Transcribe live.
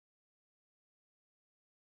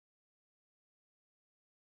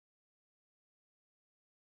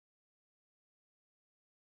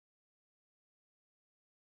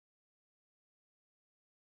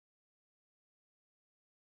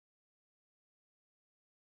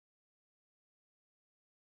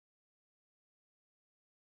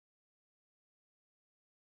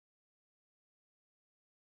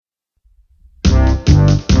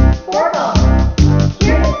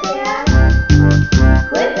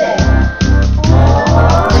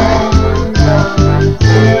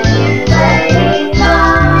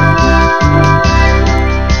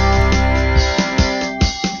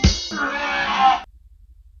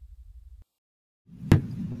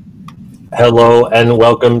Hello and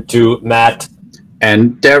welcome to Matt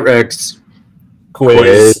and Derek's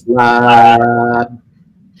Quiz. Lab.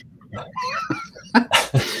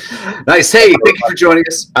 Nice. Hey, thank you for joining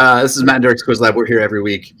us. This is Matt and Derek's Quiz Lab. We're here every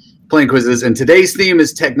week playing quizzes, and today's theme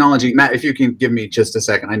is technology. Matt, if you can give me just a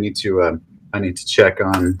second, I need to check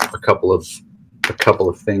on a couple of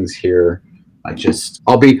things here.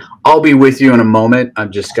 I'll be with you in a moment. I've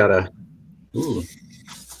just gotta. Ooh,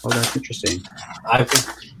 oh, that's interesting.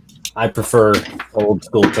 I prefer old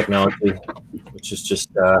school technology, which is just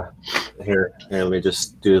here. Let me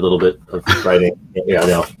just do a little bit of writing. Yeah,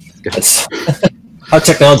 no, that's how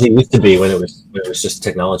technology used to be when it was just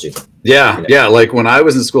technology. Yeah, you know? Yeah. Like when I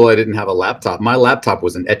was in school, I didn't have a laptop. My laptop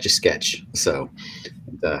was an Etch-a-Sketch. So,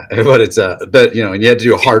 but you know, and you had to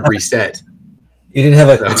do a hard reset. You didn't have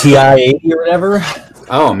a TI-80 or whatever?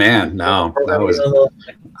 Oh man, no, that was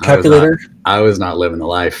calculator. I was not living the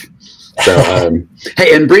life. So,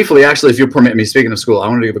 hey, and briefly, actually, if you'll permit me, speaking of school, I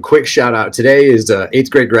want to give a quick shout out. Today is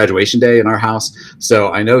 8th grade graduation day in our house.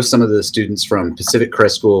 So I know some of the students from Pacific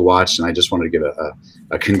Crest School watched, and I just wanted to give a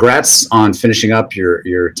congrats on finishing up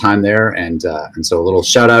your time there. And so a little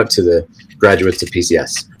shout out to the graduates of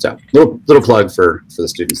PCS. So little plug for the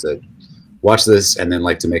students that watch this and then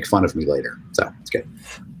like to make fun of me later. So it's good.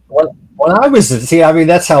 When I was,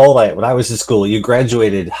 that's how old when I was in school, you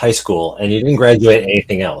graduated high school and you didn't graduate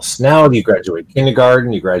anything else. Now you graduate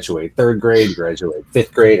kindergarten, you graduate 3rd grade, you graduate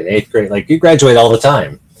 5th grade and 8th grade. Like you graduate all the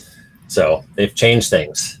time. So they've changed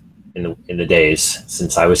things in the days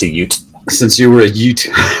since I was a Ute. Since you were a Ute.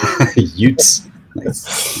 Utes.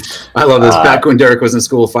 Nice. I love this. Back when Derek was in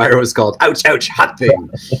school, fire was called ouch, ouch, hot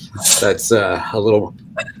thing. That's a little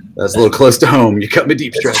close to home. You cut me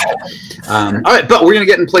deep stretch. All right, but we're going to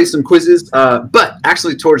get and play some quizzes. But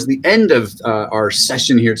actually, towards the end of our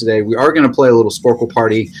session here today, we are going to play a little Sporkle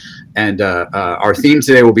party. And our theme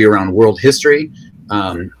today will be around world history.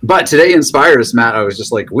 But today inspired us, Matt. I was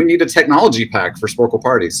just like, we need a technology pack for Sporkle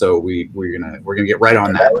party. So we're gonna get right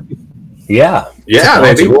on that. Yeah,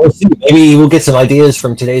 maybe. Maybe we'll get some ideas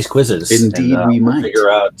from today's quizzes. Indeed, we might figure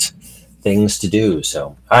out things to do. So,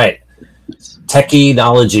 all right,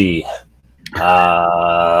 technology.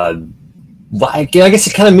 I guess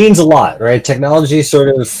it kind of means a lot, right? Technology is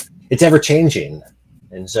it's ever changing,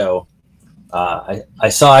 and so I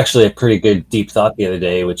saw actually a pretty good deep thought the other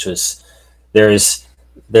day, which was there is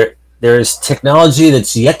technology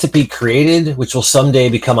that's yet to be created, which will someday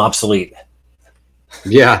become obsolete.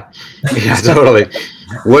 Yeah, totally.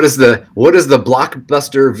 What is the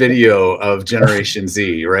blockbuster video of Generation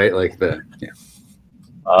Z, right? Like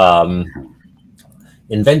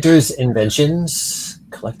inventors' inventions,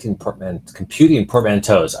 computing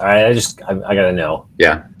portmanteaus. All right, I gotta know.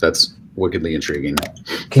 Yeah, that's wickedly intriguing.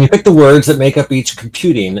 Can you pick the words that make up each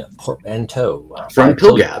computing portmanteau? From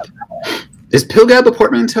PillGab. Is PillGab a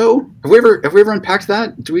portmanteau? Have we ever unpacked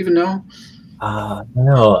that? Do we even know?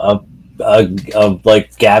 No. A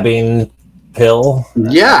like gabbing pill.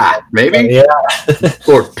 Yeah, maybe. Yeah.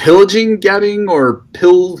 Or pillaging, gabbing, or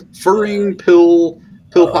pilfering, pill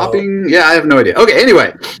popping. Yeah, I have no idea. Okay,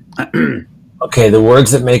 anyway. Okay, the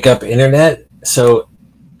words that make up internet. So,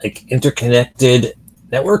 like interconnected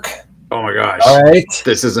network. Oh my gosh! All right,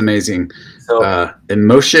 this is amazing. So,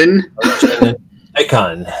 emotion.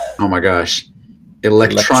 Icon. Oh my gosh!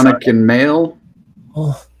 Electronic and mail.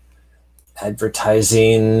 Oh.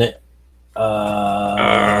 Advertising. And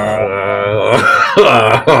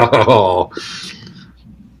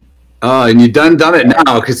you done it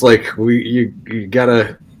now because like you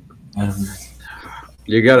gotta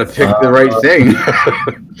pick the right thing.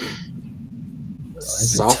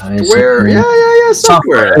 Software, yeah,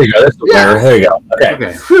 software. There you go. There you go.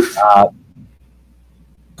 Okay.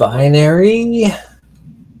 Binary,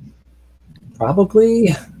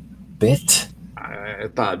 probably. Bit. I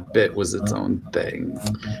thought bit was its own thing.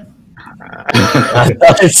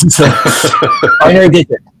 Binary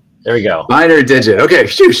digit. There we go. Binary digit. Okay,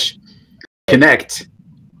 shoosh. Connect.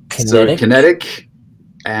 Kinetic. So kinetic,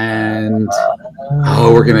 and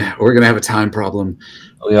we're gonna have a time problem.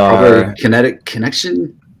 We are. Kinetic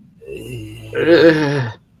connection.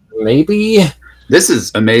 Maybe. This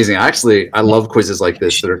is amazing. Actually, I love quizzes like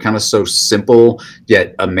this that are kind of so simple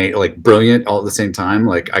yet like brilliant all at the same time.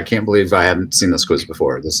 Like I can't believe I haven't seen this quiz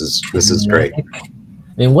before. This is great. I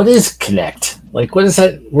mean, what is connect? Like, what does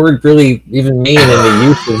that word really even mean in the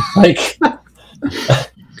use of like?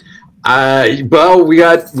 Well, we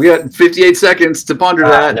got 58 seconds to ponder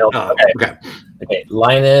that. No. Okay.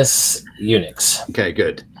 Linus Unix. Okay,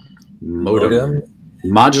 good. Modem.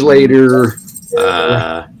 Modulator.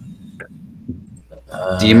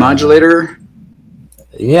 Demodulator.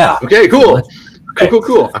 Yeah. Okay, cool. Cool, cool,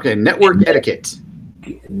 cool. Okay, network etiquette.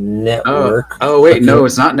 Network. Oh wait, no,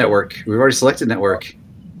 it's not network. We've already selected network.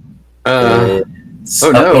 Oh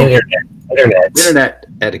no. Internet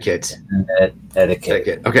etiquette. Internet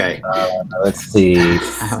etiquette. Okay. Let's see.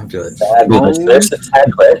 Fabulous. There's the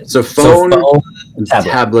tablet. So phone and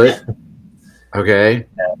tablet. Okay.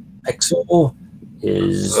 Pixel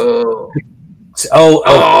is. Yeah.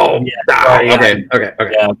 Yeah. Okay.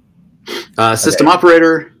 Yeah. System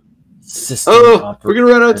operator. System operator. We're gonna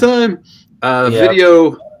run out of time.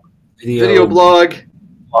 Video blog.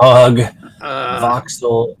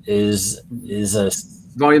 Voxel is a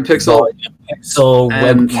volume pixel.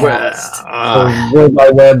 And webcast. World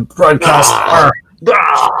Wide Web broadcast.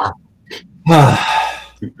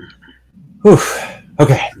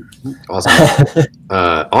 Okay. Awesome.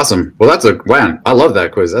 Awesome. Well, I love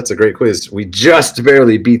that quiz. That's a great quiz. We just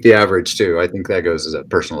barely beat the average too. I think that goes as a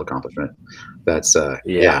personal accomplishment. That's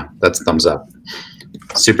that's thumbs up.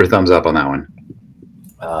 Super thumbs up on that one.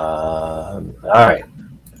 All right.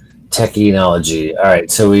 Technology. All right.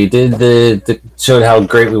 So we did showed how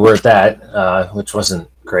great we were at that, which wasn't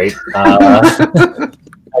great.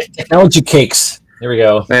 Technology cakes. There we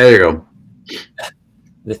go. There you go.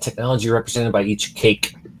 The technology represented by each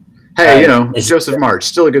cake. Hey, Joseph March,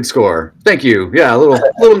 still a good score. Thank you. Yeah, a little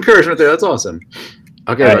encouragement there. That's awesome.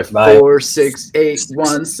 Okay, right, 4, 6, 8,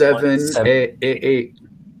 1, 7, 8.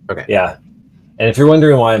 Okay. Yeah. And if you're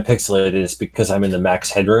wondering why I'm pixelated, it's because I'm in the max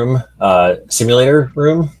headroom simulator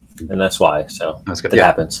room, and that's why. So that's good. It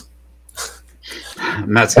happens.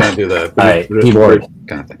 Matt's gonna do the keyboard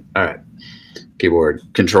kind of thing. All right. Keyboard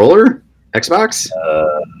controller, Xbox.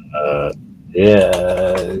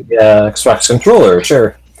 Xbox controller,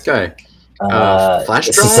 sure. Okay. Flash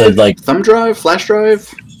drive, thumb drive, flash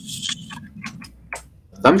drive,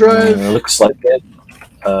 thumb drive. Looks like it.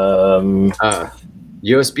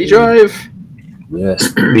 USB drive.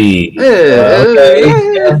 USB.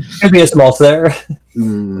 Okay. Could be a small there.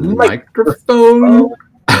 Microphone.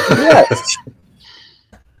 Yes.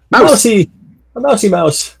 Mouse. A mousy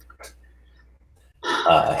mouse.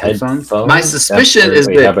 Headphones. My suspicion is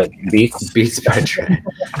that Beats by Dre.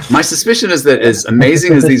 My suspicion is that as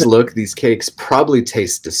amazing as these look, these cakes probably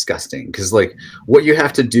taste disgusting because like what you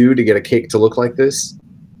have to do to get a cake to look like this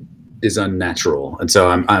is unnatural, and so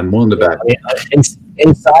I'm willing to bet.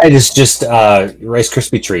 Inside is just Rice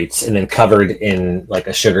Krispie treats, and then covered in like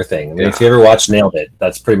a sugar thing. I mean, if you ever watched Nailed It,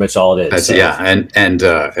 that's pretty much all it is. Yeah, and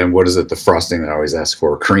what is it? The frosting that I always ask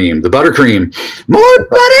for, cream, the buttercream, more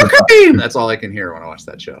buttercream. That's all I can hear when I watch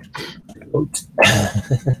that show.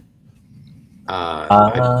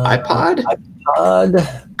 iPod.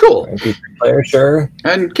 Cool. MP3 player, sure.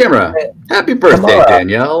 And camera. Happy birthday,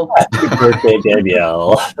 Danielle. Happy birthday,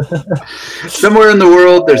 Danielle. Somewhere in the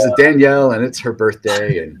world, there's a Danielle, and it's her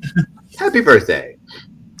birthday. And happy birthday.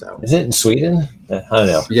 So. Is it in Sweden? I don't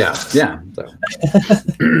know. Yeah. So.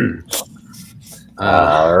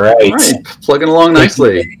 All right. Plugging along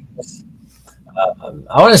nicely.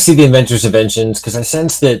 I want to see the inventor's inventions because I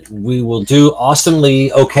sense that we will do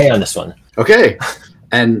awesomely okay on this one. Okay.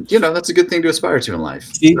 And, that's a good thing to aspire to in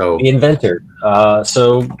life. The inventor.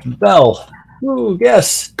 So, Bell. Ooh,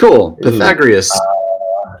 yes. Cool. Pythagoras.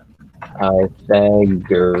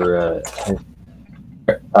 Pythagoras.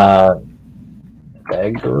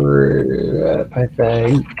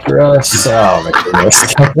 Oh, my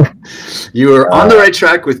goodness. You are on the right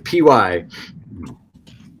track with PY.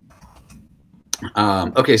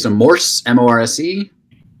 Okay, so Morse, M-O-R-S-E.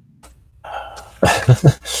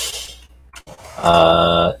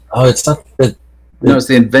 It's not the. No, it's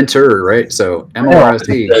the inventor, right? So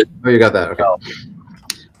M-O-R-S-E. Oh, you got that. Okay.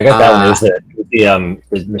 I got that one. It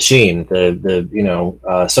was the machine, the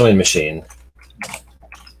sewing machine.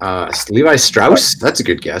 Levi Strauss. That's a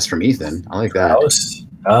good guess from Ethan. I like that.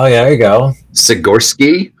 Oh yeah, there you go.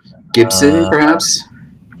 Sikorsky, Gibson, perhaps.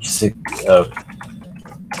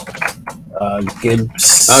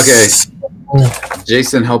 Gibbs. Okay.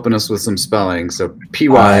 Jason helping us with some spelling. So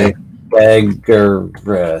P-Y.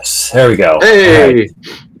 Pythagoras. There we go. Hey. Right.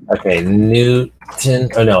 Okay, Newton.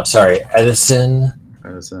 Oh no, sorry, Edison.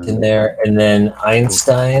 In there, and then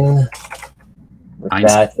Einstein.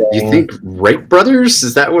 That thing. You think Wright brothers?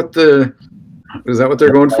 Is that what they're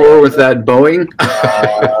going for with that Boeing?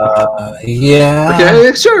 Yeah.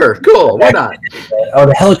 Okay, sure, cool. Why not? Oh,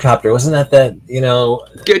 the helicopter, wasn't that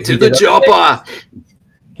Get to the chopper.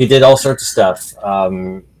 He did all sorts of stuff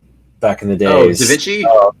back in the days. Oh, Da Vinci.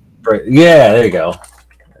 Yeah, there you go.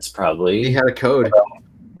 That's probably. He had a code.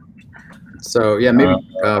 So yeah, maybe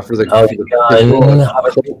for the gun.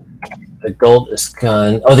 The gold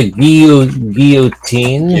gun. Oh, the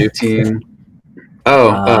guillotine. Guillotine.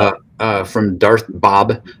 Oh, from Darth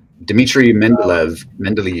Bob, Dmitry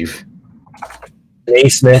Mendeleev. A.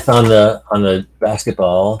 Smith on the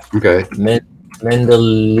basketball. Okay.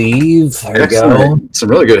 Mendeleev. There we go. Some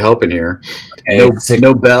really good help in here. Okay.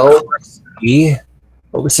 Nobel.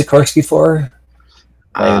 What was Sikorsky for?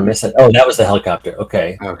 I missed it. Oh, that was the helicopter.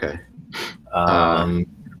 Okay. Okay.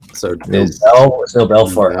 So Nobel. What's Nobel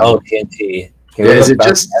for? Oh, TNT. Okay, yeah, is it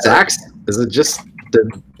just Sachs?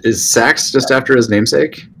 Is Sachs just after his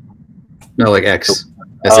namesake? No, like X.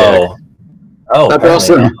 Oh, that's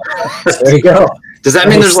awesome. There you go. Does that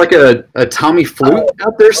mean there's like a Tommy flute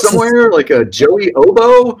out there somewhere, like a Joey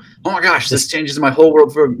oboe? Oh my gosh, this changes my whole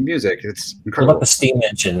world for music. It's incredible. What about the steam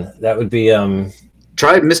engine? That would be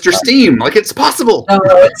try Mr. Steam, like it's possible. No,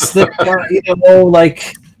 it's the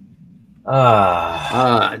like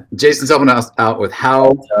Jason's helping us out with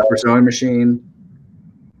how for sewing machine.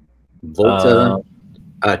 Volta.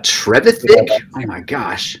 Trevithick. Oh my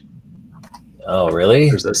gosh. Oh really?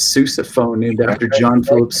 There's a sousaphone named after John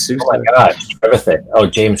Philip Sousa. Oh my gosh, Trevithick. Oh,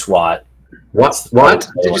 James Watt. What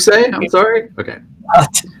did you say? I'm sorry. Okay.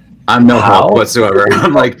 What? I'm no help whatsoever.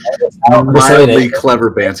 I'm like mildly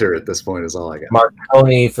clever banter at this point is all I got.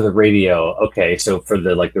 Marconi for the radio. Okay, so for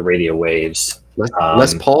the radio waves.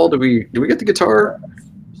 Les Paul, do we get the guitar?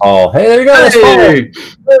 Oh, hey, there you go.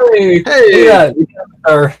 Hey, hey. Yeah,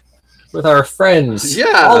 with our friends.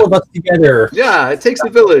 Yeah. All of us together. Yeah, it takes a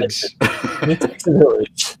village. It takes a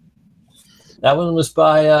village. That one was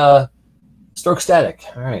by Stroke Static.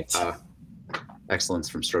 All right. Excellence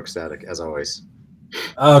from Stroke Static, as always.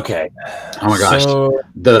 Okay. Oh my gosh. So,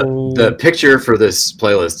 the picture for this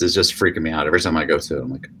playlist is just freaking me out every time I go to it. I'm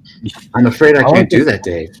like, I'm afraid I can't do that,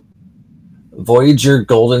 Dave. Voyager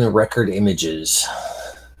Golden Record Images.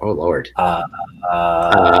 Oh Lord.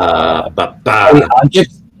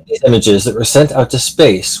 These images that were sent out to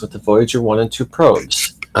space with the Voyager 1 and 2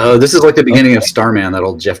 probes. Oh, this is like the beginning of Starman, that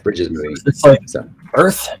old Jeff Bridges movie. It's like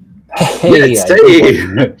Earth. Hey,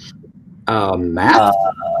 math.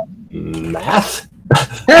 Math.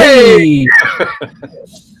 Hey.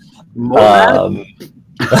 More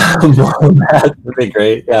math would be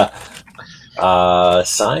great. Yeah.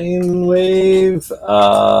 Sine wave.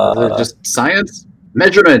 Just science.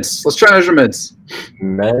 Measurements. Let's try measurements.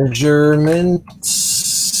 Measurements.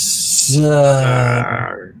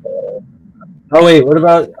 Oh wait, what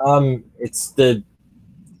about it's the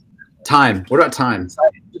time. What about time?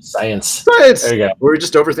 Science. There you go. Were we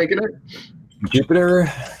just overthinking it?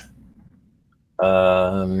 Jupiter.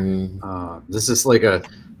 This is like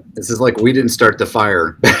we didn't start the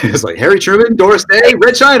fire. It's like Harry Truman, Doris Day,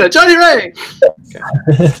 Red China, Johnny Ray. Okay.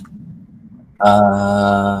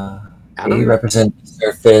 He represents the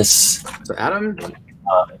surface. So Adam.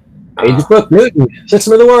 Age book, Newton,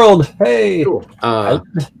 system of the world. Hey. Cool.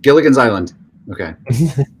 Gilligan's Island. Okay.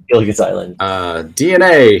 Gilligan's Island.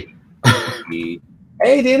 DNA.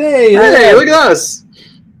 Hey, DNA. Hey, look at us.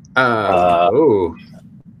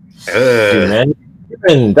 Hey.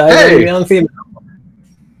 On female.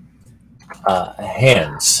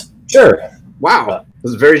 Hands. Sure. Wow.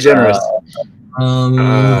 This is very generous.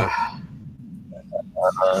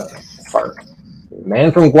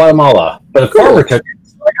 Man from Guatemala. But a farmer took it.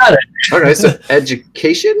 So I got it. Okay, so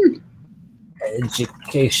education?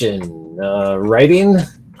 Education. Writing.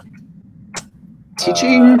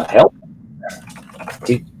 Teaching? Help.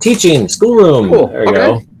 Teaching. Schoolroom. Cool. There you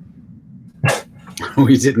go.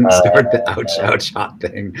 We didn't start the ouch, ouch, hot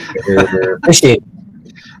thing. Fishing.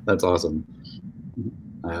 That's awesome.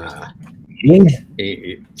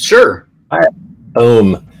 Eating? Sure. All right.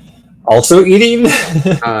 Boom. Also eating?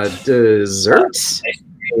 Desserts?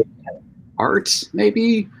 Art,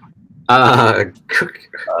 maybe?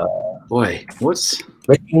 Boy, what's...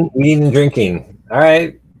 Eating and drinking. All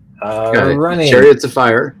right. Running. Chariots of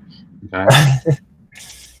Fire. Okay.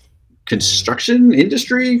 Construction,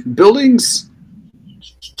 industry, buildings.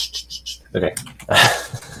 Okay.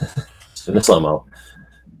 In the slow-mo.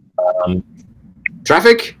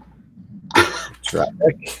 Traffic?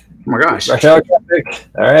 Traffic. Oh my gosh. Rush hour traffic.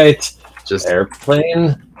 All right. Just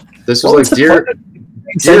airplane. This was like dear,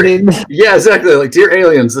 yeah, exactly. Like dear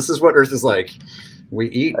aliens, this is what Earth is like. We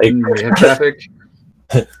eat and we have traffic.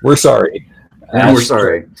 We're sorry. And we're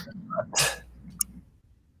sorry.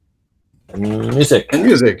 Music. And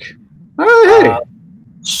music. Oh, hey.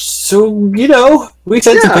 So, we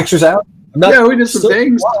sent some pictures out. Yeah, we did some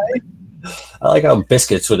things. I like how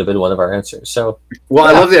biscuits would have been one of our answers. So, well,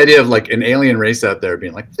 I love the idea of like an alien race out there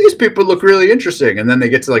being like, these people look really interesting, and then they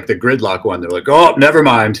get to like the gridlock one. They're like, oh, never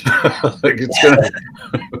mind. Like it's gonna.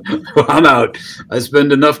 I'm out. I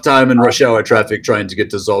spend enough time in rush hour traffic trying to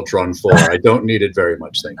get to Zoltron 4. I don't need it very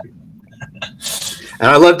much, thank you. And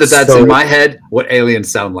I love that that's in my head what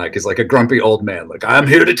aliens sound like. Is like a grumpy old man. Like, I'm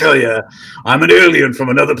here to tell you, I'm an alien from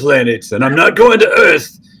another planet, and I'm not going to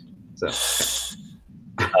Earth. So,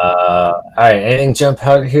 all right, anything jump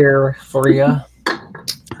out here for you?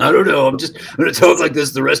 I don't know. I'm going to talk like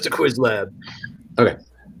this the rest of Quiz Lab. Okay.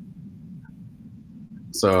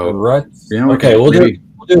 So, okay, we'll do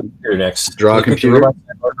here next. Draw a computer.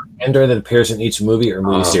 Ender that appears in each movie or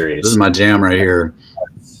movie series. This is my jam right here.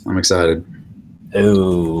 I'm excited.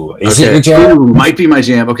 Ooh, is it your jam? Ooh, might be my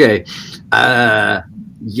jam. Okay. Yeah,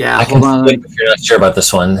 hold on. If you're not sure about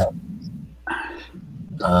this one.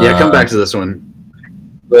 Yeah, come back to this one.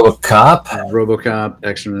 RoboCop.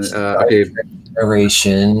 Excellent. Okay.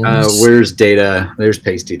 Narration. Where's Data? There's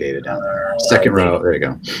Pasty Data down there. Second row. There you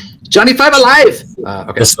go. Johnny Five Alive.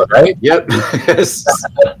 Okay. This one, right? Yep. Yes.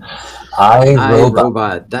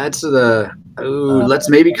 iRobot. That's the. Ooh, let's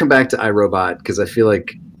maybe come back to iRobot because I feel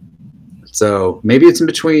like. So maybe it's in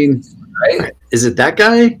between. Right? Is it that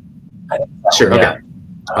guy? Sure. Okay. Yeah.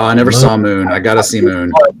 Oh, I never saw Moon. I gotta see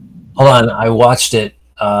Moon. Hold on, I watched it.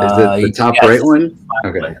 Is it the top right one?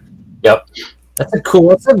 Okay. Yep. That's a cool.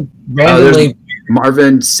 That's a randomly.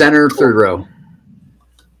 Marvin Center, third row.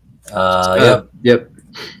 Yep.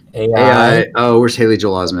 AI. Oh, where's Haley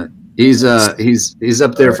Joel Osment? He's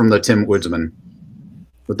up there from the Tim Woodsman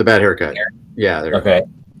with the bad haircut. Yeah. There. Okay.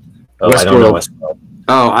 Oh, Westworld. I don't know Westworld.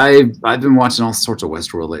 Oh, I've been watching all sorts of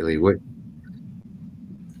Westworld lately. What?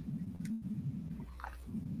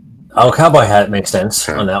 Oh, Cowboy Hat makes sense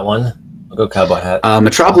on that one. I'll go Cowboy Hat.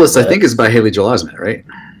 Metropolis, I think, is by Haley Joel Osment, right?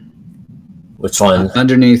 Which one?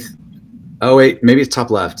 Underneath. Oh wait, maybe it's top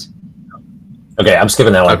left. Okay, I'm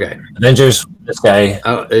skipping that one. Okay. Avengers. This guy.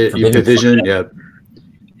 Oh, Division. Yep.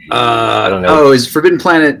 I don't know. Oh, is Forbidden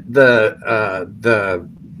Planet the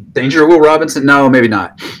Danger of Will Robinson? No, maybe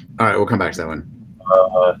not. All right, we'll come back to that one.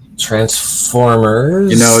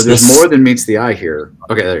 Transformers. You know, there's more than meets the eye here.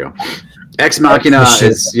 Okay, there you go. Ex Machina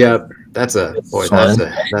is that's a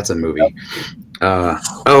movie.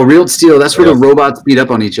 Real Steel. That's where the robots beat up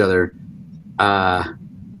on each other.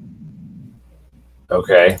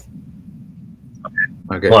 Okay.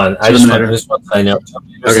 Okay. Hold on. I just want to know.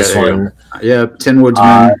 Okay, this one. Yep. Tin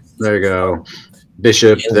Woodsman. There you go.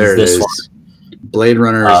 Bishop. There it is. One. Blade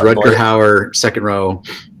Runner is Rutger Hauer. Second row.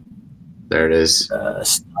 There it is.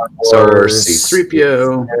 Star Wars.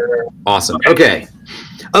 C-3PO. Awesome. Okay.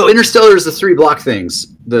 Oh, Interstellar is the three block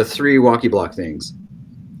things. The three walkie block things.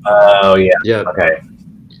 Oh, yeah. Yep. Okay.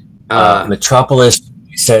 Metropolis,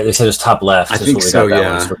 they said it was top left. I think so,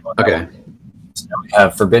 yeah. Okay. So we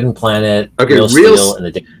have Forbidden Planet, okay, Real Steel, and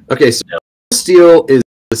the Okay, so Real Steel is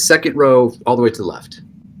the second row all the way to the left.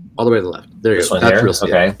 All the way to the left. There you go. That's Real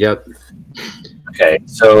Steel. Okay. Yep. Okay,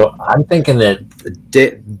 so I'm thinking that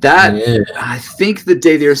I think the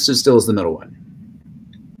Day the Earth Stood Still is the middle one.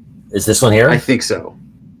 Is this one here? I think so.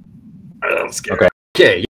 Okay.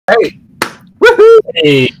 Okay. Hey. Woohoo!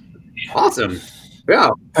 Hey. Awesome. Yeah.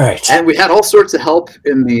 All right. And we had all sorts of help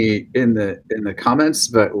in the comments,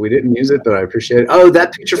 but we didn't use it. But I appreciate it. Oh,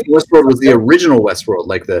 that picture from Westworld was the original Westworld,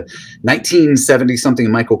 like the 1970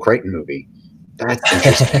 something Michael Crichton movie. That's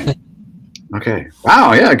interesting. Okay.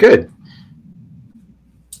 Wow. Yeah. Good.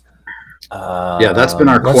 Yeah, that's been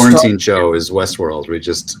our quarantine show. Is Westworld. We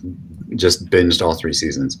just binged all 3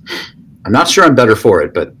 seasons. I'm not sure I'm better for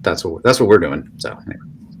it, but that's what we're doing. So. Anyway.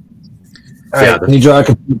 All right. Can you draw a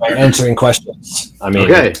computer by answering questions? I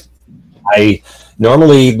mean, okay. I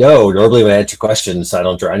normally when I answer questions, I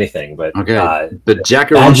don't draw anything. But but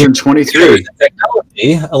Jacker 123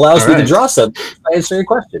 technology allows me to draw something by answering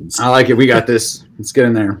questions. I like it. We got this. Let's get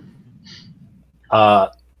in there.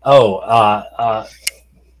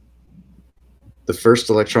 The first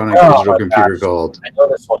electronic digital computer called. I know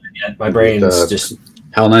this one. Yet. My brain's just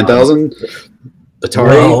HAL 9000. Atari.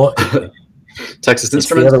 No. Texas It's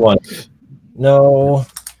Instruments. the other one. No,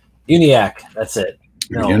 ENIAC. That's it.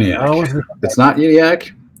 No, ENIAC. It's not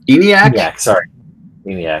ENIAC. ENIAC. ENIAC. Sorry,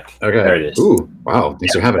 ENIAC. Okay. There it is. Ooh, wow.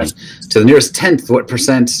 Things are happening. To the nearest tenth, what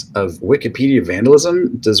percent of Wikipedia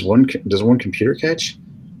vandalism does one computer catch?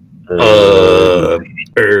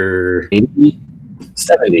 80,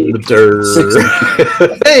 70, 60.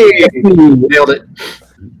 Hey, nailed it.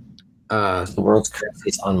 The world's currency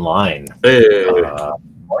is online.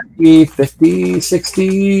 40, 50,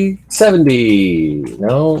 60, 70.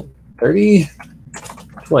 No, 30,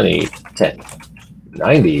 20, 10,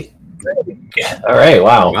 90. All right,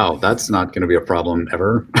 wow. Wow, that's not going to be a problem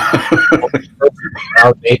ever.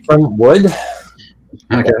 Made from wood.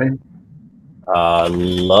 Okay.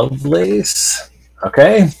 Lovelace.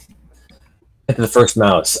 Okay. The first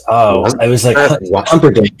mouse. Oh, I was like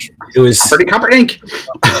Humperdinck. It was Humperdinck.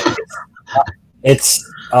 It's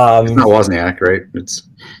It's not Wozniak, right? It's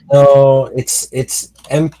no, it's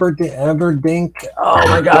Emperdink. Oh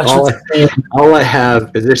my gosh, all I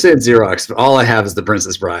have is they're saying Xerox, but all I have is the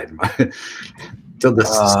Princess Bride. Till the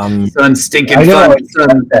sun stinking I know,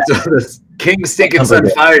 sun, till the king stinking sun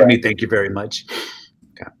fired me. Thank you very much.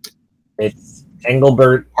 Okay. It's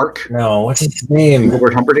Engelbert. Mark? No, what's his name?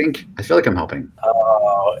 Engelbert Humperdinck? I feel like I'm helping.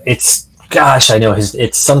 It's gosh, I know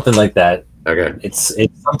it's something like that. Okay. It's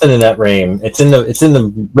something in that realm. It's in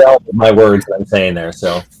the realm of my words that I'm saying there.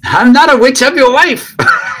 So I'm not a witch. I'm your wife.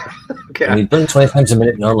 Okay. When you blink 20 times a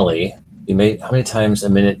minute normally, how many times a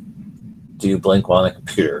minute do you blink while on a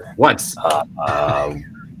computer? Once. I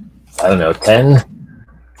don't know, 10,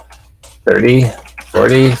 30,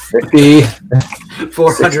 40, 50,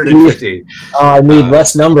 450. I need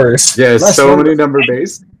less numbers. Yes, less so many number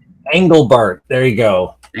base. Engelbart. There you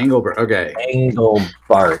go. Engelbart. Okay.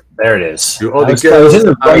 Engelbart. There it is. You all the girls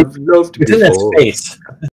I've loved before. It's in that space.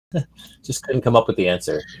 Just couldn't come up with the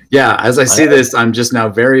answer. Yeah, as I see this, I'm just now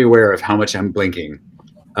very aware of how much I'm blinking.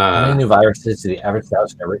 How many new viruses do the average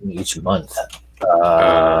thousand are written each month?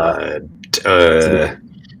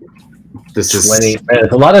 This 20. Man,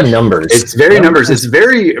 it's a lot of numbers. It's very numbers. It's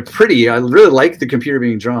very pretty. I really like the computer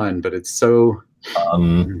being drawn, but it's so.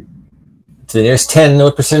 To the nearest 10,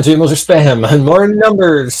 no percentage of emails are spam. And more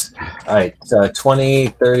numbers. All right, 20,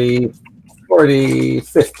 30, 40,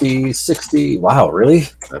 50, 60. Wow, really?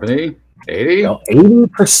 70, 80? No,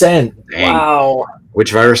 80%. Dang. Wow.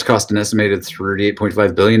 Which virus cost an estimated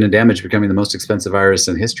 $38.5 billion in damage, becoming the most expensive virus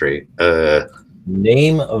in history?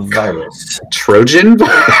 Name of virus. Trojan?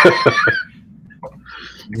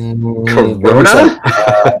 Corona?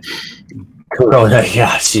 Corona,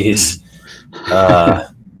 yeah, jeez.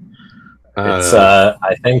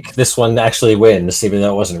 I think this one actually wins, even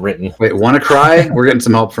though it wasn't written. Wait, wanna cry? We're getting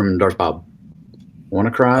some help from Darth Bob. Wanna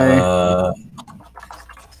cry?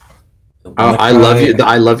 I love you. The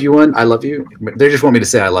I love you one. I love you. They just want me to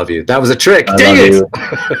say I love you. That was a trick. Dang it!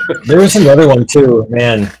 There was another one too,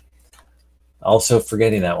 man. Also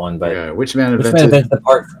forgetting that one, but yeah, which man invented the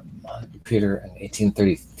part from computer in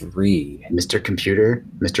 1833? Mr. Computer?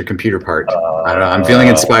 Mr. Computer part. I don't know. I'm feeling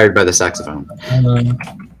inspired by the saxophone.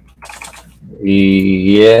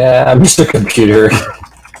 Yeah, Mr. Computer.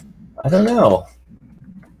 I don't know.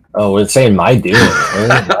 Oh, we're saying My Doom.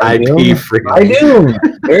 IP free. My Doom.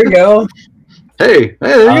 There you go. Hey,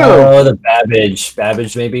 there you go. Oh, the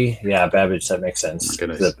Babbage, maybe. Yeah, Babbage. That makes sense. I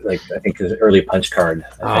think the early punch card.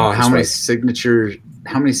 How many signature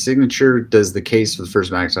does the case for the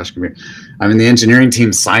first Macintosh computer? I mean, the engineering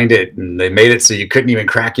team signed it, and they made it so you couldn't even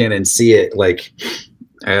crack in and see it. Like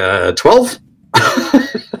 12.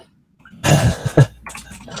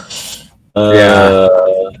 Yeah,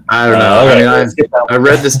 I don't know. Okay, I mean, I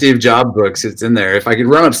read the Steve Jobs books. It's in there. If I could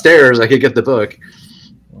run upstairs, I could get the book.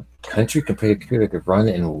 Country computer could run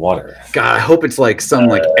in water. God, I hope it's like some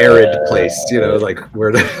like arid place, you know, like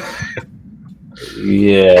where the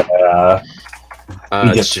yeah.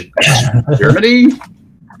 Germany.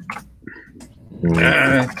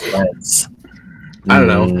 I don't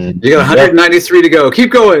know. You got 193 to go.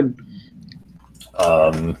 Keep going.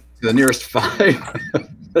 The nearest 5.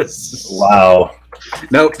 Wow.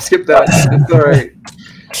 Nope, skip that. It's all right.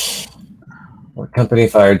 What company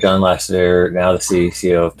fired John Lasseter, now the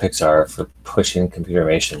CEO of Pixar, for pushing computer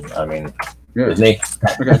animation? I mean, Disney.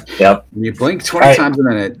 Okay. Yep. You blink 20 times a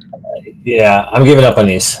minute. Yeah, I'm giving up on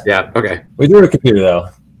these. Yeah, okay. We do a computer, though.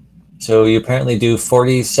 So you apparently do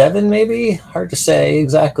 47, maybe? Hard to say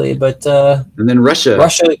exactly, but... and then Russia.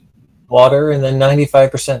 Water, and then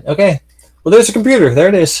 95%. Okay. Well, there's a computer. There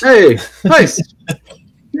it is. Hey, nice.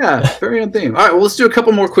 Yeah, very on theme. All right, well, let's do a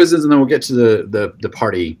couple more quizzes, and then we'll get to the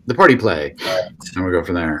party play, and we'll go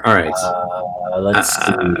from there. All right. Let's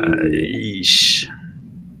see.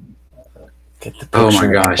 Oh my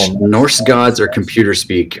gosh, Norse gods or computer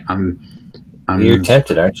speak? You're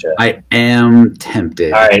tempted, aren't you? I am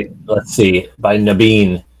tempted. All right, let's see. By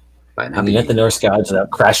Nabeen. You get the Norse gods without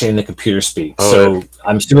crashing the computer speak. Oh, so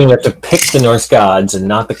I'm assuming we have to pick the Norse gods and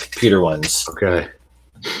not the computer ones. Okay.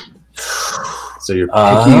 So you're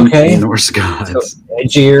picking the Norse gods. So,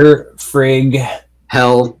 Aegir, Frigg,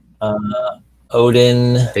 Hel,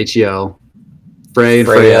 Odin, Hel, Frey and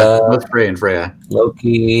Freya. Both Frey and Freya.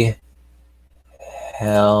 Loki,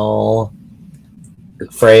 Hel,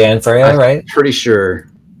 Freya and Freya, right? Pretty sure.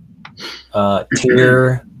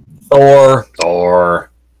 Tyr,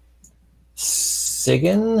 Thor,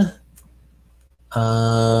 Sigyn,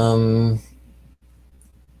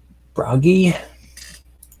 Bragi.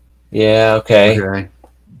 Yeah, okay.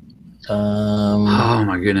 Oh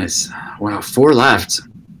my goodness. Wow, 4 left.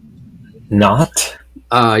 Not?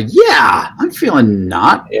 Yeah, I'm feeling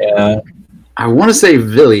not. Yeah. I want to say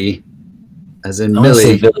Villy, as in I want to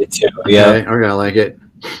say Millie. Billy too. Okay, Yeah. okay, I like it.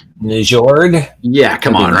 Njord. Yeah,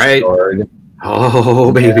 come on, right? Njord.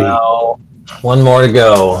 Oh, baby. Now, one more to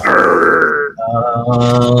go. Grr,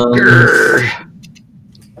 Um, grr.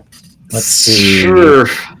 let's see. Sure.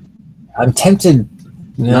 I'm tempted.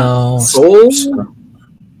 No. Soul?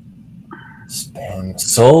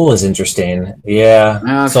 Soul is interesting.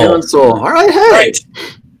 Yeah. Soul. Feeling Soul. All right, hey. Right.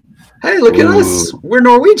 Hey, look at us. We're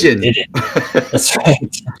Norwegian. Did it. That's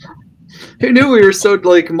right. Who knew we were so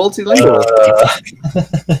like multilingual?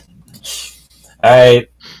 All right.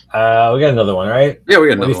 We got another one, right? Yeah, we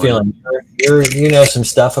got another What are you feeling? You know some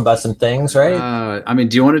stuff about some things, right? I mean,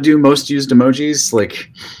 do you want to do most used emojis? Like,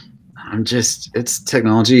 it's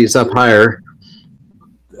technology. It's up higher.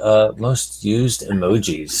 Most used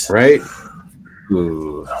emojis. Right?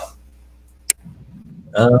 Ooh.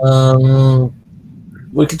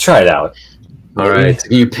 We could try it out. All right.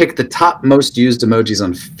 Can you pick the top most used emojis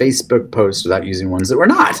on Facebook posts without using ones that were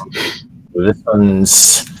not? This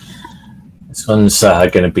one's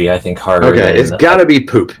going to be, I think, harder. Okay, it's got to be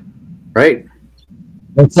poop, right?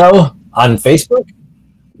 And so on Facebook,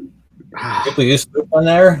 people use poop on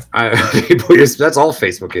there. People use, that's all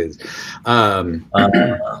Facebook is.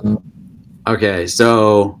 Okay,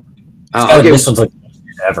 so okay, this one's like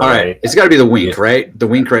ever. All right, it's got to be the wink, right? The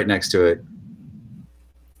wink right next to it.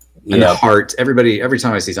 And the heart. Every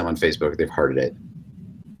time I see something on Facebook, they've hearted it.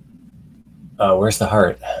 Where's the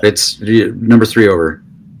heart? It's number 3 over.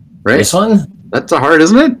 Right? This one? That's a heart,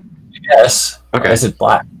 isn't it? Yes. Okay. Why is it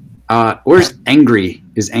black? Where's angry?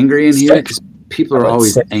 Is angry in here? Because people are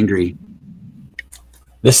always angry.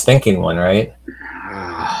 This thinking one, right?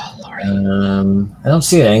 Oh, Lord. I don't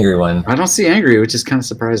see an angry one. I don't see angry, which is kind of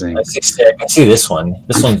surprising. I see this one.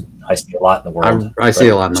 This one I see a lot in the world. I see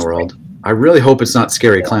a lot in the world. I really hope it's not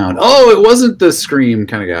Scary Clown. Oh, it wasn't the Scream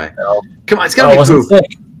kind of guy. No. Come on, it's got to be poop.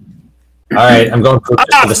 Sick. All right, I'm going poop.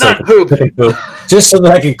 Not poop. Poop. Just so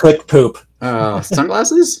that I can click poop.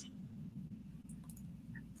 Sunglasses?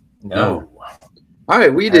 No. All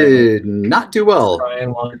right, we did not do well.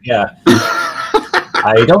 Yeah.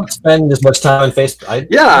 I don't spend as much time on Facebook. I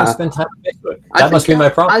don't spend time on Facebook. That must be my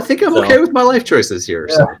problem. I think I'm okay with my life choices here.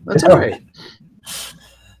 Yeah. So that's all right.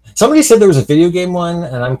 Somebody said there was a video game one,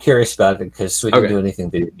 and I'm curious about it because we can do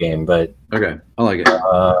anything video game. But okay, I like it.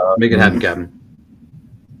 Make it happen, Captain.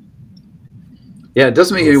 Yeah, it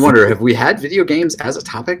does make me wonder: have we had video games as a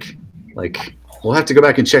topic? Like, we'll have to go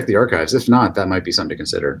back and check the archives. If not, that might be something to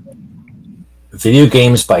consider. Video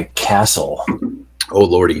games by Castle. Oh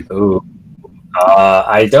lordy! Ooh.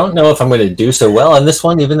 I don't know if I'm going to do so well on this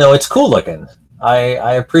one, even though it's cool looking.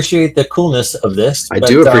 I appreciate the coolness of this. I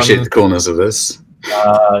do appreciate the coolness of this.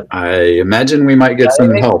 I imagine we might get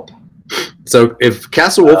some help. So if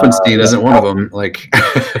Castle Wolfenstein isn't one of them, like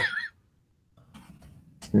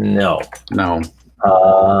no.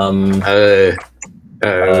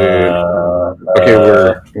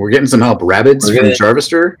 Okay, we're getting some help. Rabbids from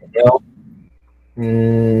Jarvister.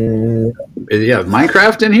 Yeah,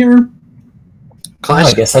 Minecraft in here.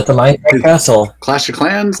 I guess that's a Minecraft Castle. Clash of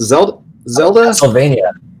Clans, Zelda,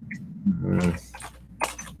 Pennsylvania.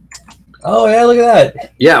 Oh yeah, look at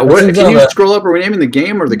that. Yeah, what? Can you scroll up? Are we naming the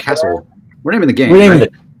game or the castle? We're naming the game. We're naming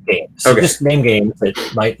the game. So just name games that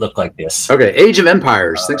might look like this. Okay, Age of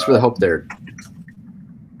Empires. Thanks for the help there.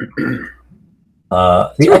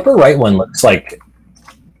 The upper right one looks like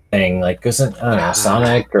thing, like isn't I don't know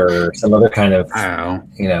Sonic or some other kind of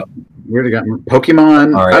We already got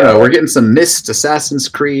Pokemon. I don't know. We're getting some Myst, Assassin's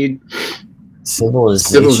Creed,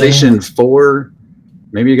 Civilization 4.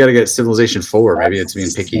 Maybe you got to get Civilization 4. Maybe it's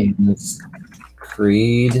being picky.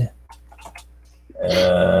 Creed.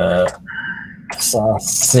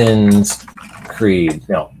 Assassin's Creed.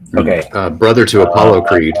 No. Okay. Brother to Apollo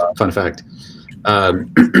Creed. Fun fact. They're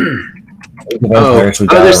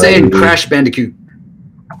saying Crash Bandicoot.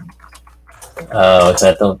 Oh, is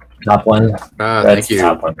that the top one? Thank you.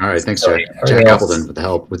 All right, thanks, Jack. Jack Appleton with the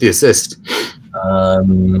help, with the assist.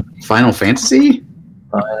 Final Fantasy?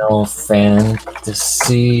 Final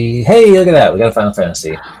Fantasy. Hey, look at that. We got a Final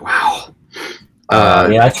Fantasy. Wow.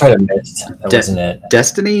 Yeah, I tried to miss. That wasn't it.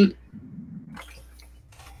 Destiny?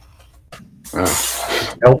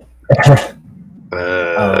 Nope.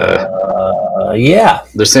 Yeah.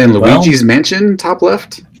 They're saying Luigi's Mansion, top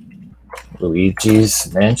left?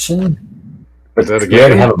 Luigi's Mansion? Is that a game? We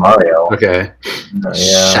already have a Mario. Okay.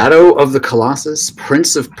 Shadow of the Colossus,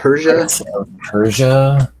 Prince of Persia. Prince of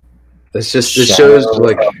Persia. It shows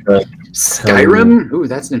like Skyrim. Ooh,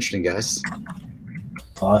 that's an interesting guess.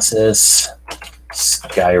 Colossus,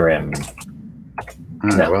 Skyrim.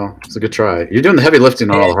 All right, well, it's a good try. You're doing the heavy lifting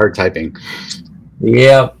on all the hard typing.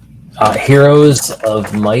 Yeah. Heroes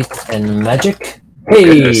of Might and Magic.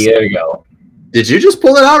 Hey, there you go. Did you just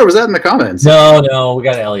pull that out, or was that in the comments? No, we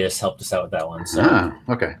got Elias helped us out with that one. So.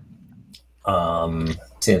 Okay.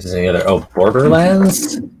 See if there's any other. Oh,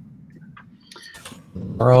 Borderlands.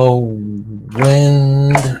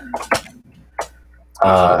 Morrowind.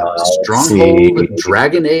 Stronghold.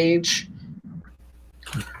 Dragon Age.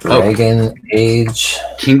 Dragon Age.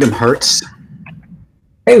 Kingdom Hearts.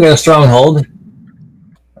 Hey, we got a Stronghold.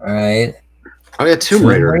 All right. Oh yeah, Tomb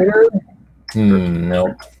Raider.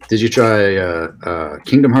 No. Did you try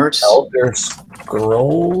Kingdom Hearts? Elder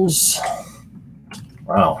Scrolls.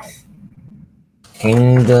 Wow.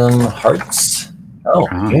 Kingdom Hearts. Oh,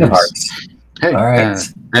 Kingdom Hearts. Hey, all right.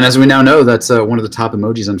 And as we now know, that's one of the top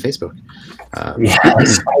emojis on Facebook. Yeah.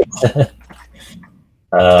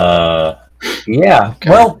 Yeah. Okay.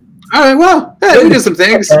 Well. All right. Well, hey, we did some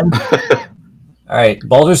things. All right.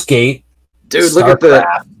 Baldur's Gate. Dude, look at the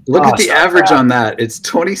average on that. It's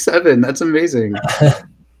 27. That's amazing.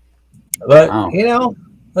 But you know,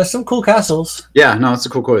 there's some cool castles. Yeah. No, it's a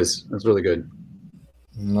cool quiz. That's really good.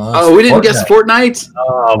 No, we didn't guess Fortnite.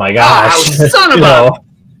 Oh my gosh! Oh, son of a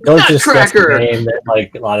don't just guess the game that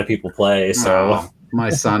like a lot of people play. So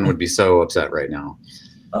my son would be so upset right now.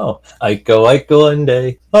 Oh, Aiko one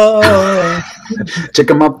day. Oh,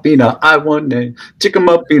 Chickamapina, I one day.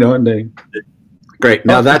 Chickamapina one day. Great.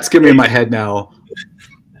 Now that's giving me in my head now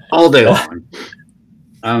all day long.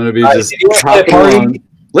 I'm gonna be just talking along.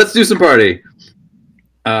 Let's do some party.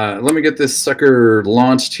 Let me get this sucker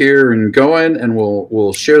launched here and going, and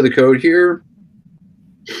we'll share the code here.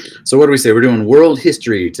 So what do we say? We're doing world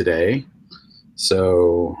history today.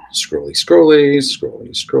 So scrolly.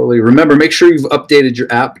 Remember, make sure you've updated your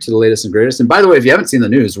app to the latest and greatest. And by the way, if you haven't seen the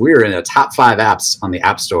news, we are in a top 5 apps on the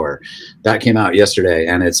App Store. That came out yesterday,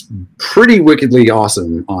 and it's pretty wickedly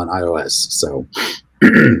awesome on iOS. So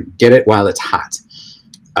get it while it's hot.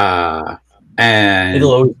 And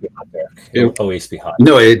it'll always be hot there. It'll always be hot.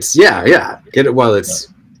 No, it's yeah. Get it while it's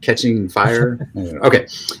catching fire. Okay.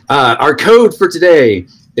 Our code for today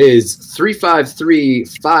is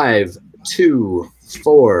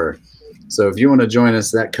 353524. So if you want to join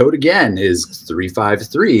us, that code again is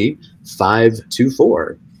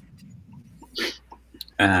 353524.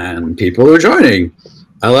 And people are joining.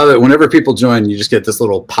 I love it. Whenever people join, you just get this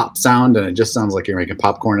little pop sound, and it just sounds like you're making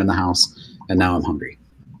popcorn in the house. And now I'm hungry.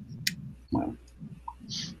 Wow.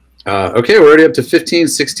 Okay, we're already up to 15,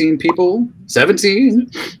 16 people, 17.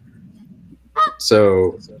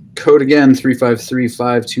 So code again,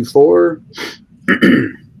 353524.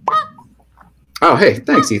 Oh, hey,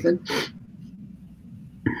 thanks, Ethan,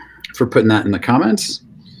 for putting that in the comments.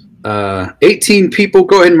 18 people,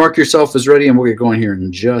 go ahead and mark yourself as ready, and we'll get going here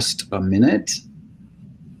in just a minute.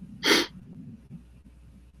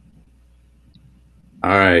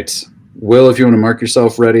 All right. Will, if you want to mark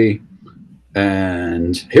yourself ready.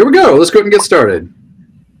 And here we go. Let's go ahead and get started.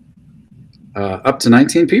 Up to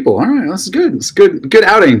 19 people. All right, this is good. It's good. Good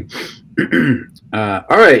outing. All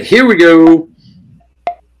right, here we go.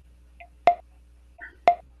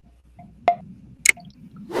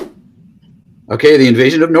 Okay, the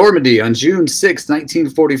invasion of Normandy on June 6,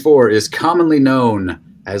 1944 is commonly known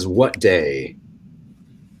as what day?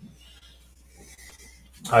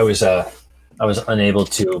 I was unable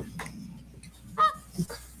to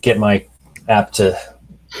get my app to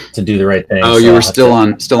do the right thing. Oh, so you were still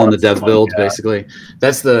on the dev build, basically.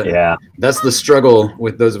 That's the struggle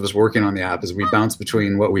with those of us working on the app, is we bounce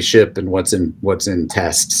between what we ship and what's in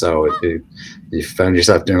test. So you found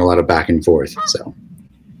yourself doing a lot of back and forth. So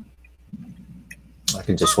I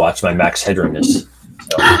can just watch my max headroomness.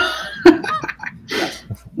 So.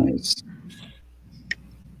 Nice.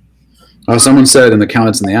 Oh, someone said in the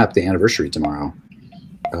comments in the app the anniversary tomorrow.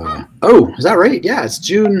 Oh, is that right? Yeah, it's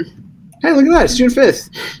June. Hey, look at that. It's June 5th.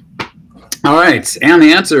 All right. And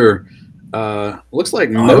the answer looks like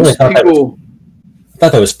most people. I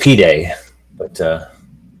thought that was P-Day. But all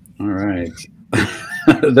right.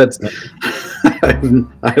 That's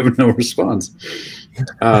I have no response.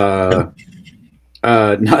 Not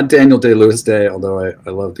Daniel Day-Lewis Day, although I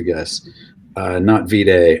love to guess. Not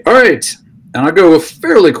V-Day. All right. And I'll go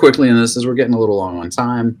fairly quickly in this as we're getting a little long on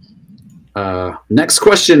time. Next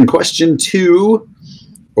question, question 2,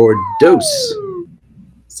 or dose.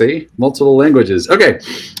 See, multiple languages. Okay,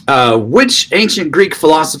 which ancient Greek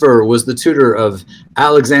philosopher was the tutor of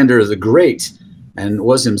Alexander the Great and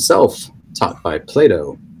was himself taught by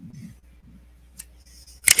Plato?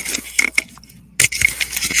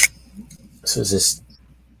 So is this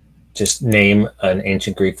just name an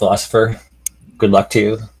ancient Greek philosopher? Good luck to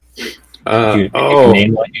you. If you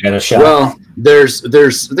name one, you got a shot. Well, there's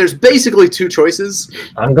basically two choices.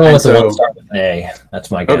 I'm going with the one that starts with an A.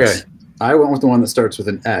 That's my guess. Okay, I went with the one that starts with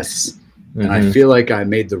an S, and I feel like I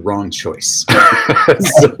made the wrong choice.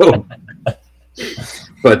 So,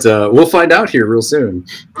 but we'll find out here real soon.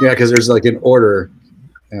 Yeah, because there's like an order,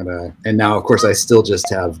 and now of course I still just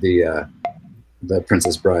have the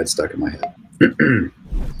Princess Bride stuck in my head.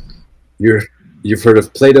 You've heard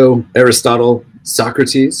of Plato, Aristotle,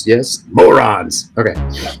 Socrates? Yes, morons. Okay,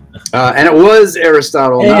 and it was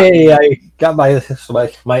Aristotle. Hey, I got my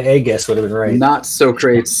A guess would have been right. Not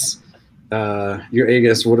Socrates. Your A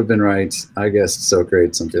guess would have been right. I guessed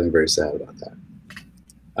Socrates. I'm feeling very sad about that.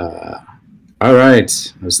 All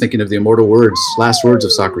right. I was thinking of the immortal last words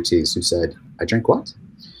of Socrates, who said, "I drank what?"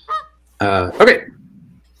 Okay.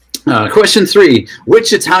 Question 3.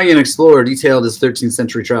 Which Italian explorer detailed his 13th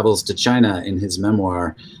century travels to China in his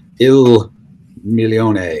memoir, Il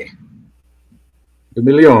Milione? Il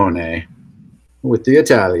Milione. With the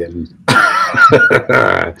Italian.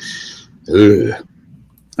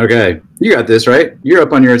 Okay. You got this, right? You're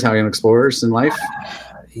up on your Italian explorers in life.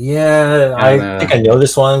 Yeah, I think I know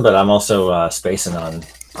this one, but I'm also spacing on it.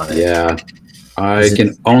 Yeah. I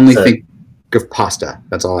can only think of pasta.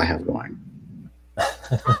 That's all I have going.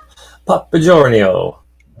 Papagiorno.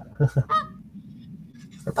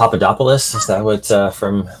 Or Papadopoulos, is that what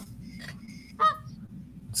from?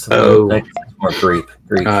 More Greek.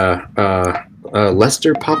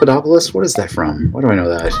 Lester Papadopoulos. What is that from? Why do I know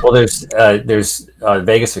that? Well, there's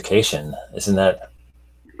Vegas Vacation, isn't that?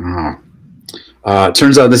 It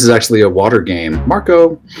turns out this is actually a water game.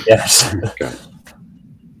 Marco. Yes. Okay.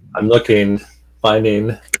 I'm looking,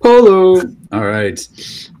 finding polo. All right.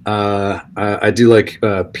 I do like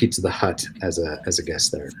Pizza the Hut as a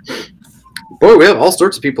guest there. Boy, we have all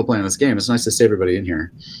sorts of people playing this game. It's nice to see everybody in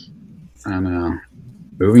here. And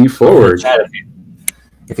moving forward.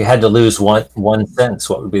 If you had to lose one sense,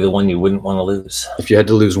 what would be the one you wouldn't want to lose? If you had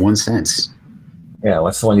to lose one sense. Yeah,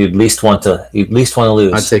 what's the one you'd least want to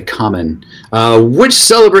lose? I'd say common. Which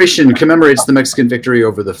celebration commemorates the Mexican victory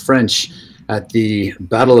over the French at the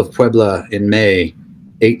Battle of Puebla in May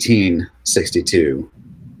 1862?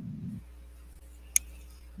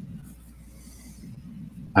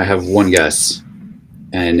 I have one guess,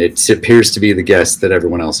 and it appears to be the guess that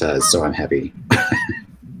everyone else has, so I'm happy.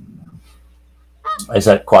 Is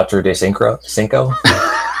that Cuatro de Cinco?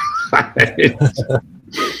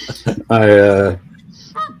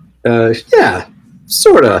 Yeah,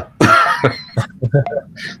 sorta.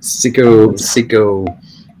 Cinco,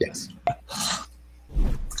 yes.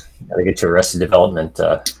 Gotta get your Arrested Development.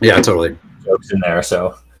 Yeah, totally. Jokes in there,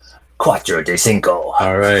 so Cuatro de Cinco.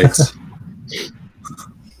 All right.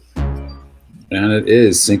 And it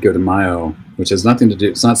is Cinco de Mayo, which has nothing to do.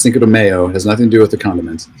 It's not Cinco de Mayo. It has nothing to do with the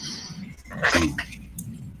condiment.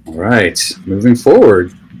 All right, moving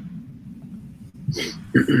forward.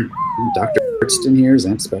 Dr. Hurston here,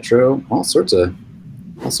 Xanth Spetro, all sorts of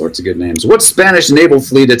good names. What Spanish naval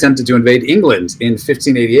fleet attempted to invade England in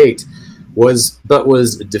 1588 but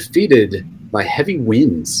was defeated by heavy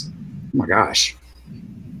winds? Oh my gosh.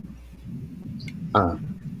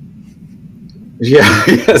 Yeah,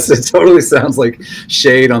 yes, it totally sounds like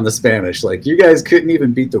shade on the Spanish. Like, you guys couldn't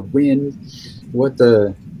even beat the wind. What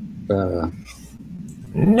the...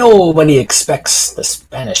 Nobody expects the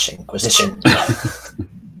Spanish Inquisition.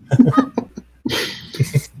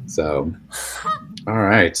 So, all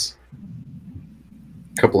right.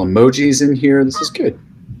 A couple emojis in here. This is good.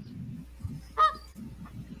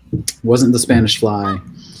 Wasn't the Spanish fly.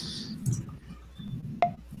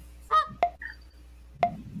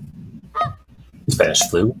 Spanish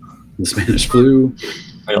flu. The Spanish flu.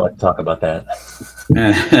 I don't like to talk about that.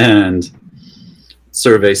 And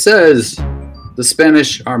survey says the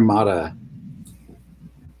Spanish Armada.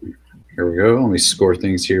 Here we go. Let me score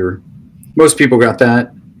things here. Most people got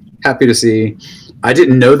that. Happy to see. I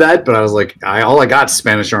didn't know that, but I was like, all I got is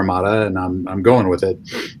Spanish Armada, and I'm going with it.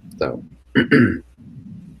 So,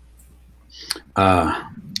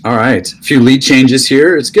 all right. A few lead changes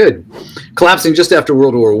here. It's good. Collapsing just after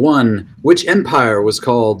World War I, which empire was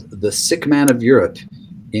called the Sick Man of Europe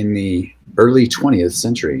in the early 20th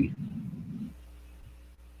century?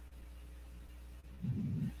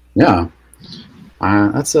 Yeah.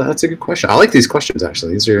 That's a good question. I like these questions,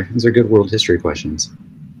 actually. These are good world history questions.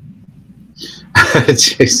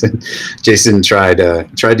 Jason tried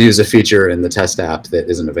to use a feature in the test app that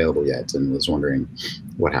isn't available yet, and was wondering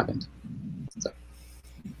what happened. So.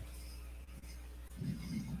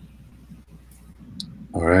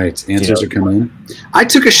 All right, answers are coming in. I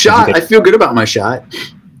took a shot. I feel good about my shot.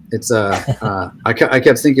 It's I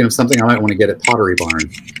kept thinking of something I might want to get at Pottery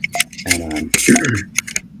Barn, and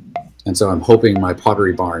And so I'm hoping my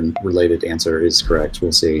Pottery Barn related answer is correct.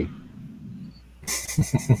 We'll see.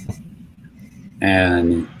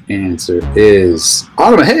 And answer is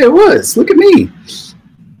Autumn. Hey, it was. Look at me.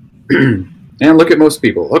 And look at most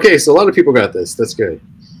people. Okay, so a lot of people got this. That's good.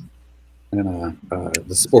 And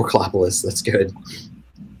the Sporclopolis. That's good.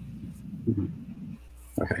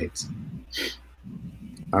 All right.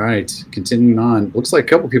 All right, continuing on. Looks like a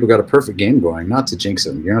couple people got a perfect game going. Not to jinx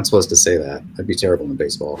them. You're not supposed to say that. That'd be terrible in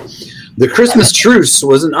baseball. The Christmas truce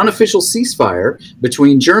was an unofficial ceasefire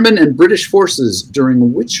between German and British forces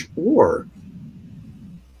during which war?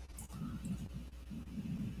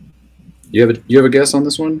 You have a guess on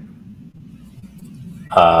this one?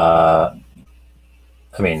 I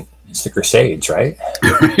mean, it's the Crusades, right?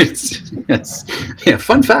 Yes. Yeah,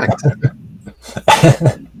 fun fact.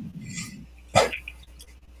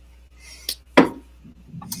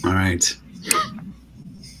 All right.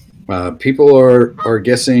 People are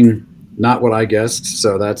guessing not what I guessed,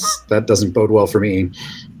 so that doesn't bode well for me.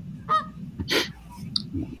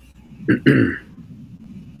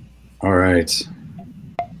 All right.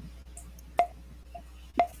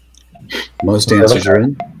 Most answers are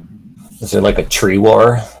in. Is there like a tree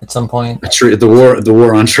war at some point? The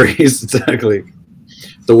war on trees, exactly.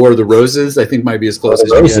 The War of the Roses, I think, might be as close as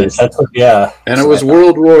you get. That's what, yeah. And it was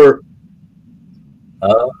World War.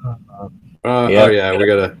 Yeah. Oh yeah, we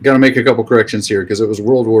gotta make a couple corrections here because it was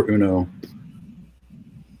World War Uno.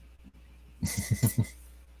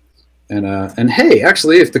 And hey,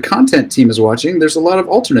 actually, if the content team is watching, there's a lot of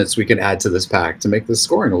alternates we can add to this pack to make the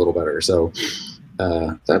scoring a little better. So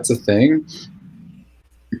that's a thing.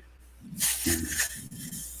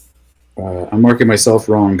 I'm marking myself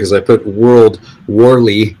wrong because I put World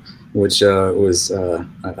Warly, which was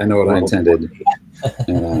I know what I intended.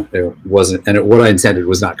 It wasn't, and what I intended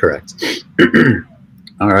was not correct.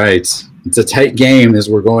 All right, it's a tight game as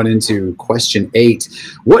we're going into question 8.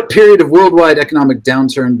 What period of worldwide economic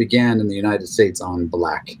downturn began in the United States on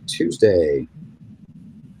Black Tuesday?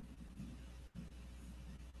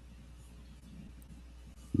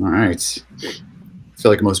 All right, I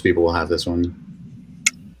feel like most people will have this one.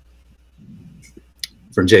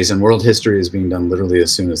 From Jason, world history is being done literally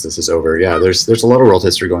as soon as this is over. Yeah, there's a lot of world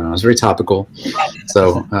history going on. It's very topical.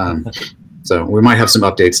 So so we might have some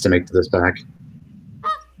updates to make to this pack.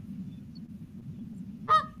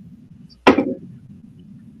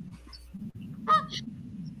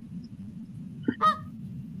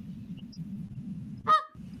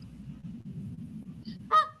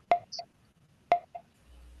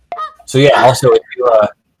 So yeah, also if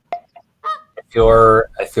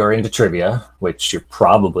you're into trivia, which you're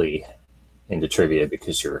probably into trivia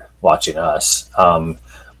because you're watching us,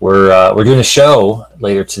 we're doing a show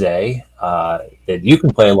later today that you can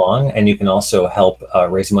play along, and you can also help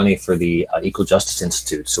raise money for the Equal Justice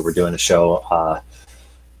Institute. So we're doing a show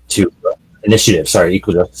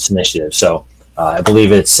Equal Justice Initiative. So I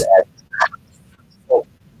believe it's at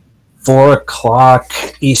 4 o'clock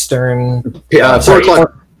Eastern. 4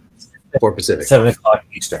 o'clock. 4 Pacific. 7 o'clock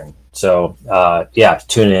Eastern. So yeah,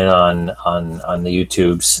 tune in on the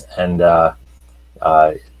YouTubes and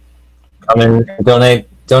come and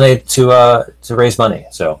donate to raise money.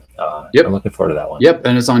 So yep. I'm looking forward to that one. Yep,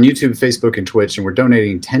 and it's on YouTube, Facebook, and Twitch, and we're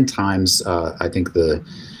donating 10 times I think the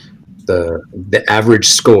average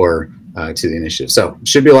score to the initiative. So it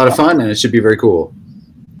should be a lot of fun, and it should be very cool.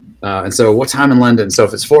 And so what time in London? So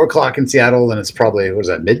if it's 4 o'clock in Seattle, then it's probably, what is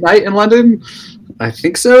that, midnight in London? I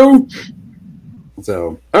think so.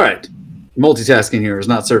 So, all right. Multitasking here is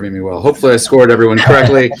not serving me well. Hopefully I scored everyone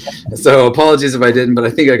correctly. So apologies if I didn't, but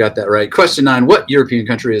I think I got that right. Question 9, what European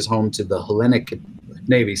country is home to the Hellenic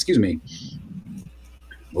Navy? Excuse me.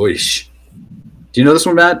 Oish. Do you know this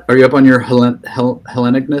one, Matt? Are you up on your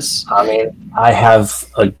Hellenicness? I mean, I have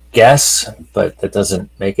a guess, but that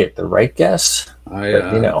doesn't make it the right guess. I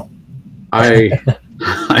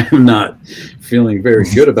am not feeling very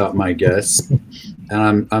good about my guess,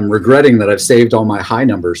 and I'm regretting that I've saved all my high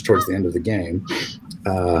numbers towards the end of the game.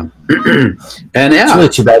 And yeah, it's really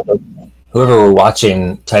too bad that whoever we're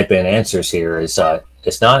watching type in answers here is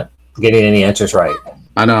not getting any answers right.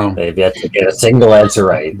 I know. They've yet to get a single answer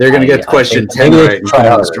right. They're going to get question 10 right and come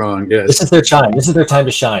out strong. Yes. This is their time. This is their time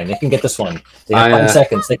to shine. They can get this one. They have 5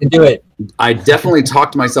 seconds. They can do it. I definitely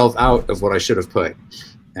talked myself out of what I should have put.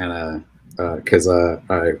 And because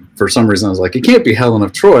for some reason I was like, it can't be Helen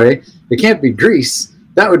of Troy. It can't be Greece.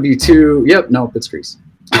 That would be too. Yep, nope, it's Greece.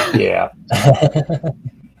 Yeah.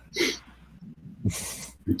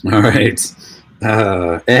 All right.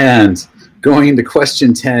 And going into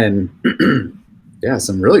question 10, yeah,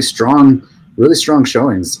 some really strong really strong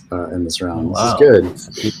showings in this round. Wow. This is good.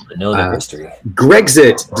 Some people that know their history.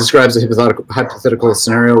 Grexit describes a hypothetical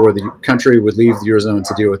scenario where the country would leave the Eurozone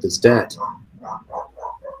to deal with its debt.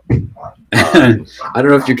 And I don't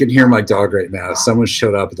know if you can hear my dog right now. Someone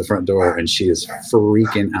showed up at the front door, and she is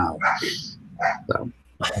freaking out. So.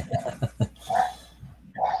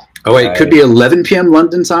 Oh, wait, it could be 11 p.m.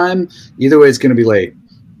 London time. Either way, it's going to be late.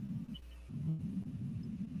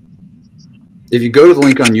 If you go to the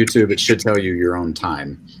link on YouTube, it should tell you your own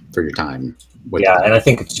time for your time. Yeah, and I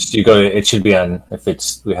think it's just, you go. It should be on. If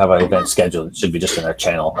we have an event scheduled, it should be just in our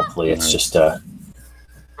channel. Hopefully, it's just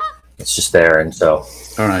there. And so,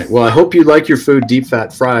 all right. Well, I hope you like your food deep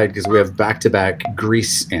fat fried, because we have back-to-back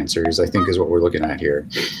grease answers, I think is what we're looking at here.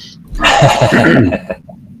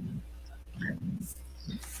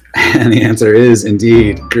 And the answer is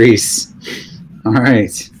indeed grease. All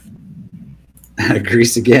right.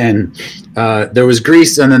 Grease again. There was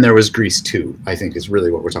Grease, and then there was Grease 2, I think is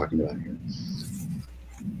really what we're talking about here.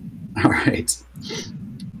 All right.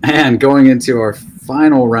 And going into our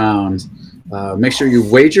final round, make sure you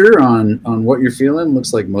wager on what you're feeling.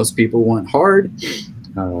 Looks like most people want hard.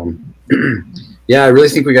 Yeah, I really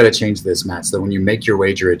think we got to change this, Matt. So when you make your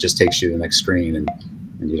wager, it just takes you to the next screen, and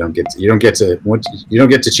you don't get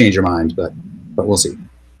to change your mind. But we'll see.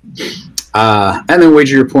 And then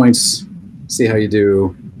wager your points. See how you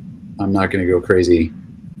do. I'm not going to go crazy.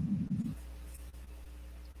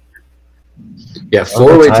 Yeah,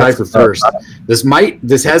 four-way tie for first. This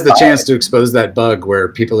has the chance to expose that bug where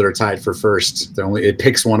people that are tied for first, it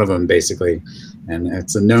picks one of them basically, and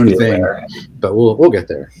it's a known thing. But we'll get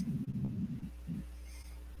there.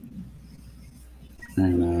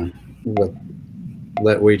 And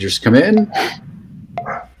let wagers come in.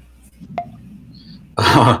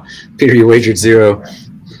 Peter, you wagered 0.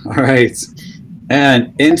 All right.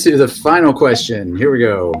 And into the final question. Here we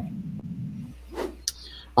go.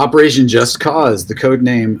 Operation Just Cause, the code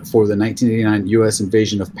name for the 1989 U.S.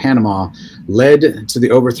 invasion of Panama, led to the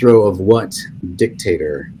overthrow of what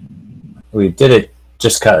dictator? We did it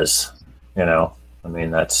just because, I mean,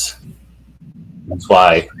 that's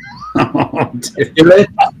why. Oh,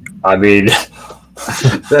 I mean,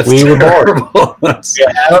 we were horrible.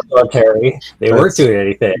 Yeah, our military. They weren't doing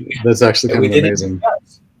anything. That's actually kind of amazing.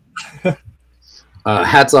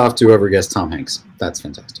 Hats off to whoever guessed Tom Hanks. That's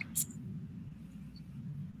fantastic.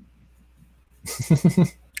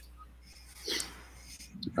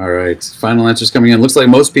 All right, final answers coming in. Looks like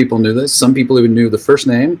most people knew this. Some people even knew the first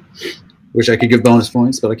name. Wish I could give bonus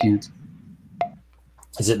points, but I can't.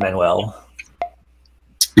 Is it Manuel?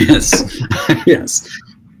 Yes. Yes.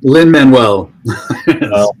 Lin-Manuel.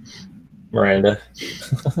 Oh, Miranda.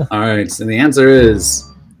 All right, and the answer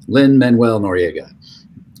is Lin-Manuel Noriega.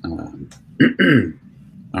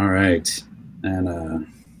 All right, and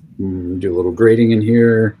do a little grading in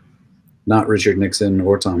here. Not Richard Nixon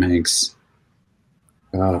or Tom Hanks.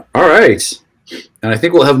 All right, and I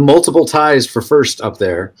think we'll have multiple ties for first up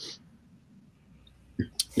there.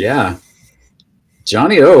 Yeah,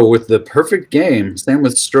 Johnny O with the perfect game. Same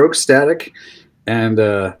with Stroke Static and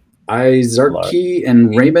Izarki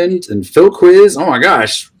and Raymond and Phil Quiz. Oh my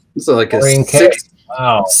gosh, this is like a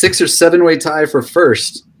 6 or 7 way tie for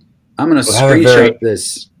first. I'm gonna screenshot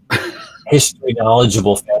this. History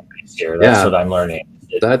knowledgeable fan base here. That's what I'm learning.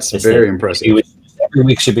 That's very impressive. Every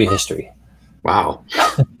week should be history. Wow.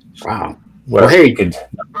 Wow. Well, hey, could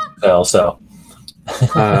tell so.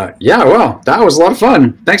 Yeah, well, that was a lot of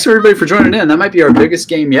fun. Thanks everybody for joining in. That might be our biggest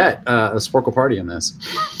game yet, a Sporkle party in this.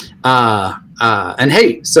 And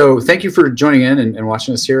hey, so thank you for joining in and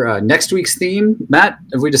watching us here. Next week's theme, Matt,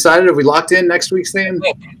 have we decided? Have we locked in next week's theme?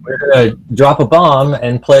 We're gonna drop a bomb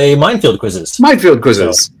and play minefield quizzes. Minefield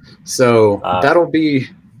quizzes. So that'll be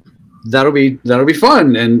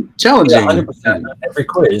fun and challenging. 100% on every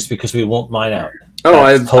quiz because we won't mine out. Oh,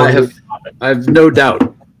 I have no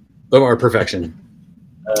doubt of our perfection.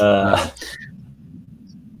 So.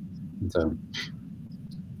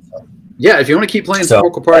 Yeah, if you want to keep playing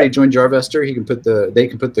Sporkle Party, join Jarvester. They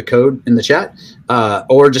can put the code in the chat,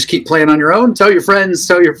 or just keep playing on your own. Tell your friends,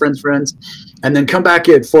 friends, and then come back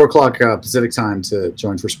at 4 o'clock Pacific time to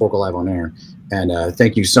join for Sporkle Live on Air. And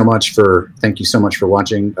thank you so much for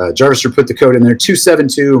watching. Jarvester put the code in there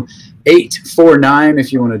 272849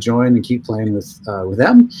 if you want to join and keep playing with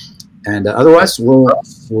them. And otherwise,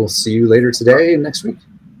 we'll see you later today and next week.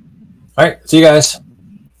 All right, see you guys.